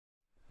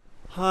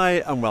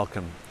Hi and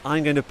welcome.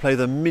 I'm going to play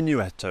the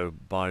Minuetto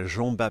by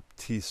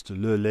Jean-Baptiste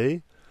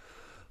Lully,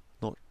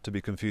 not to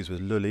be confused with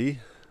Lully,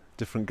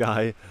 different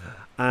guy,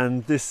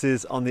 and this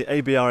is on the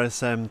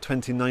ABRSM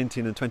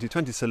 2019 and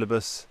 2020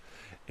 syllabus.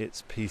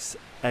 It's piece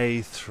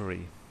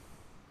A3.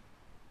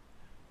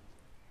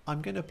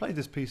 I'm going to play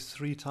this piece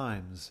 3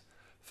 times.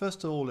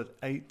 First of all at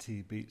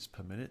 80 beats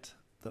per minute,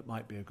 that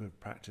might be a good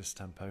practice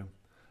tempo,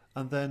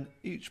 and then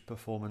each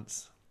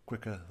performance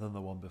quicker than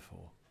the one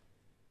before.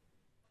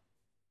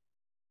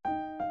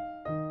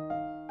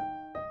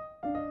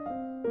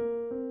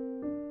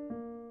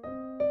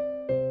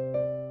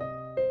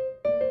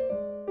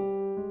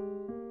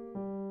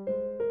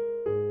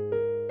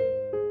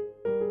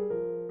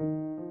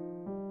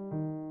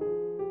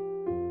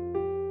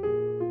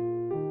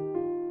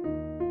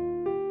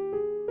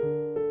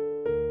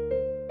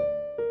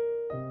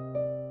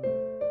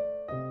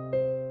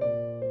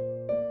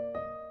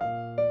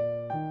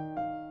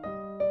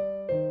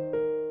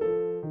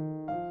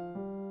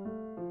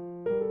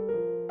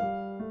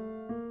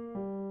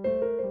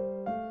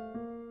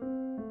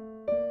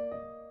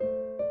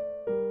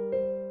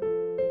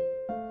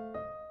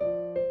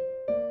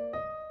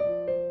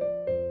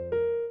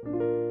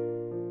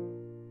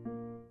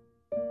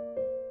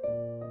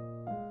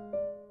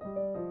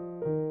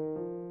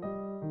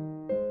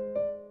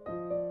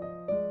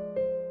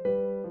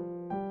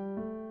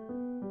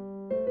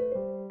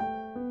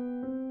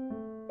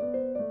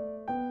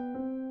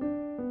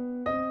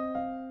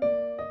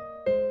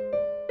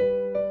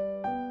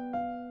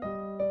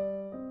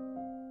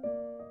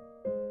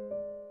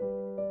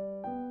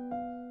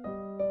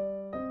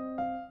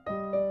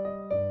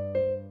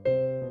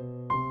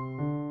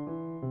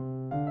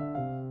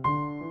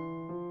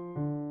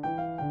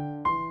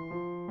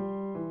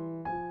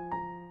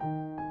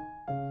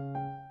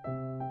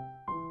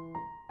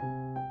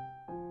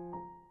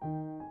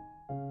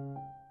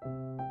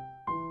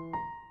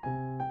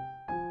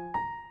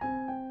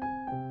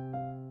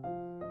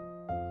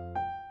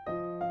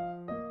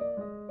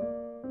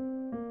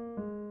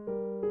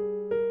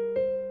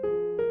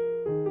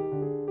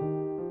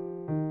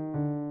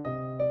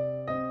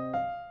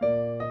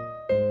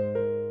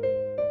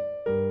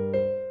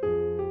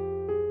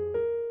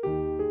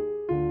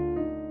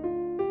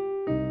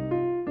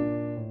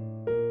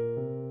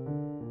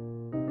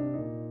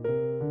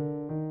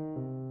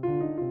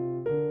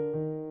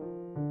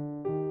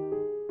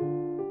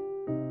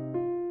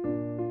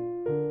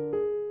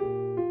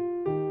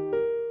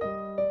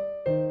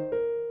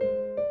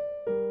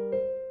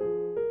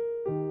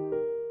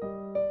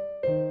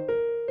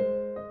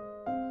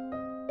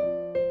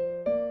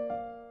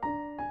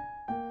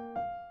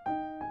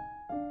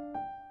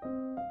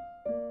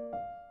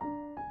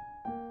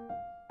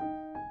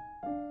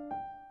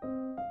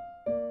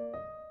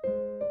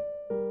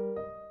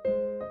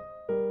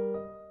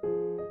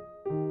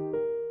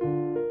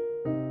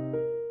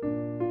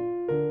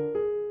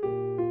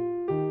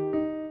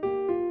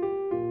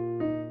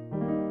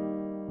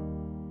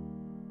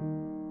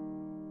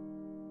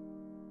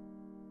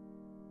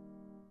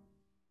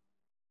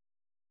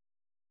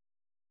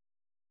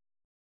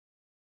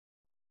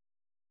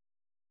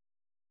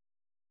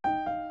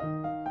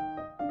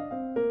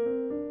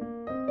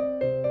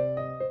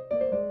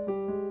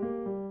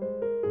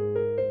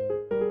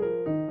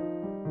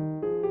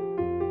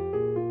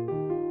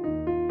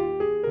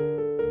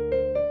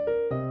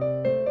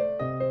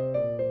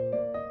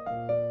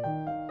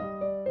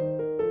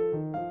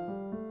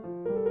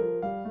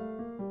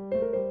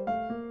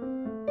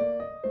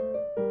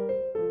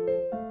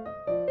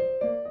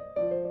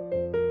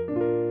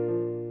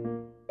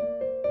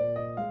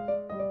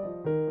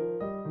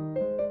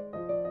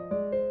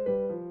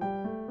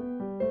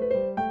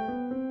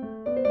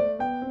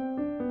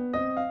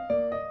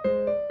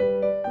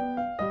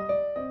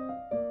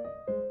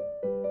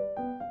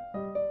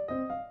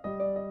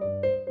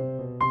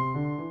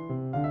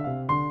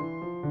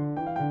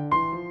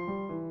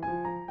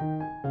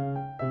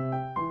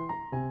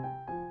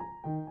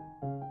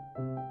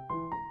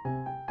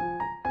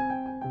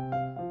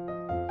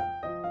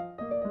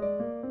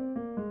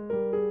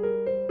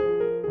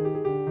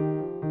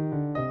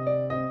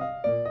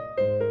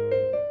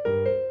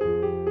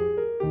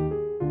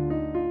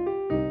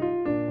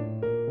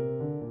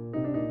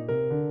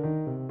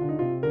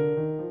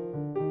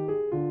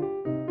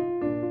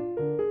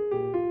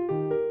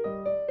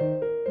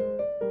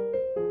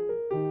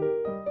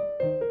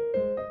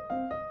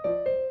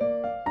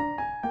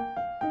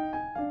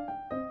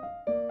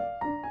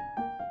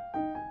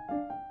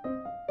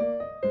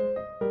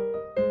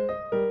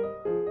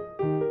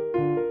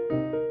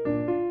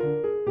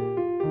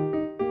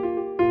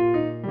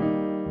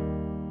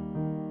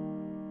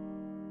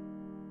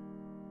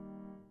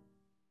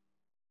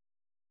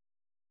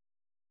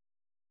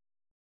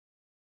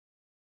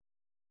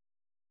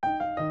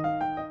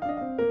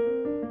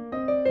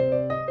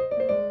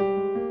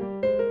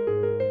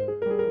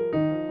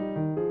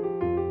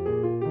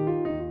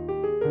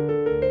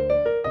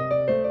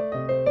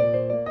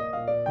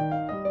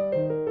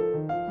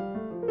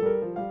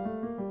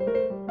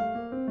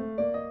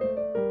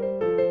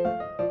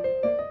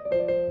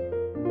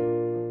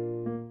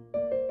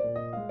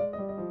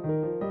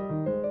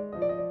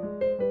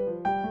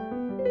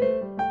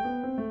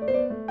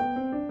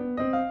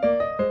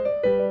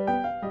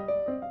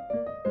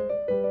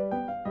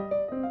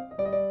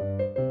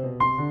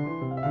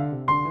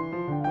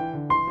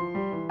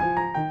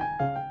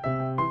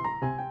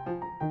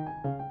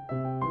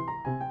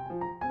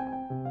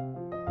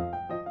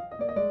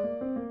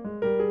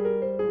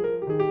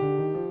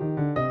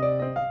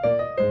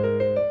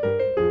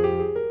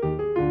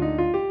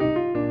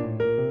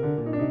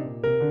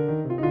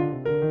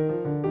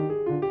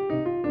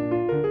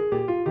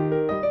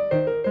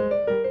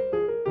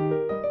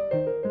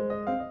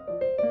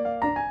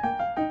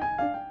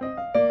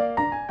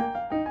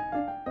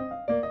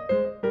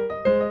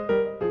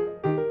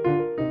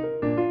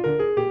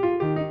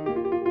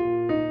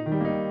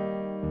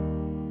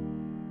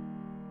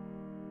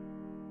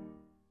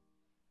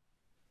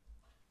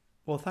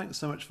 thanks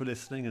so much for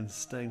listening and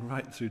staying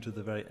right through to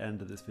the very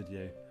end of this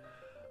video.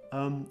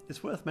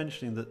 It's worth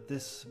mentioning that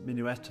this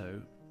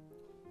minuetto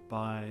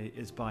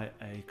is by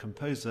a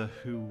composer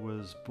who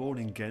was born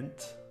in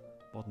Ghent,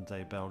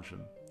 modern-day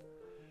Belgium,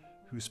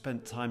 who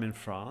spent time in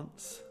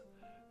France,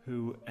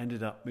 who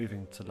ended up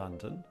moving to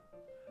London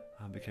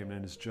and became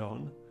known as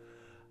John.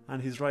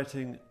 And he's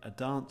writing a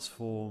dance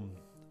form,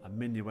 a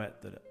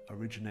minuet that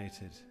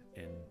originated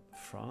in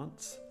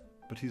France,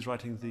 but he's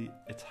writing the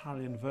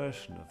Italian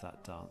version of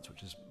that dance,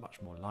 which is much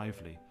more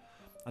lively.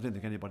 I don't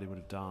think anybody would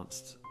have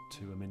danced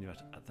to a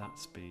minuet at that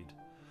speed,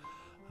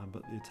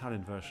 but the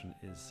Italian version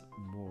is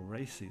more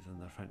racy than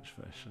the French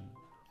version.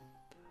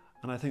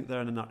 And I think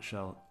there in a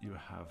nutshell you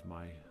have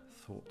my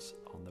thoughts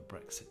on the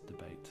Brexit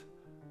debate,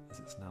 as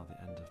it's now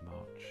the end of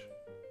March.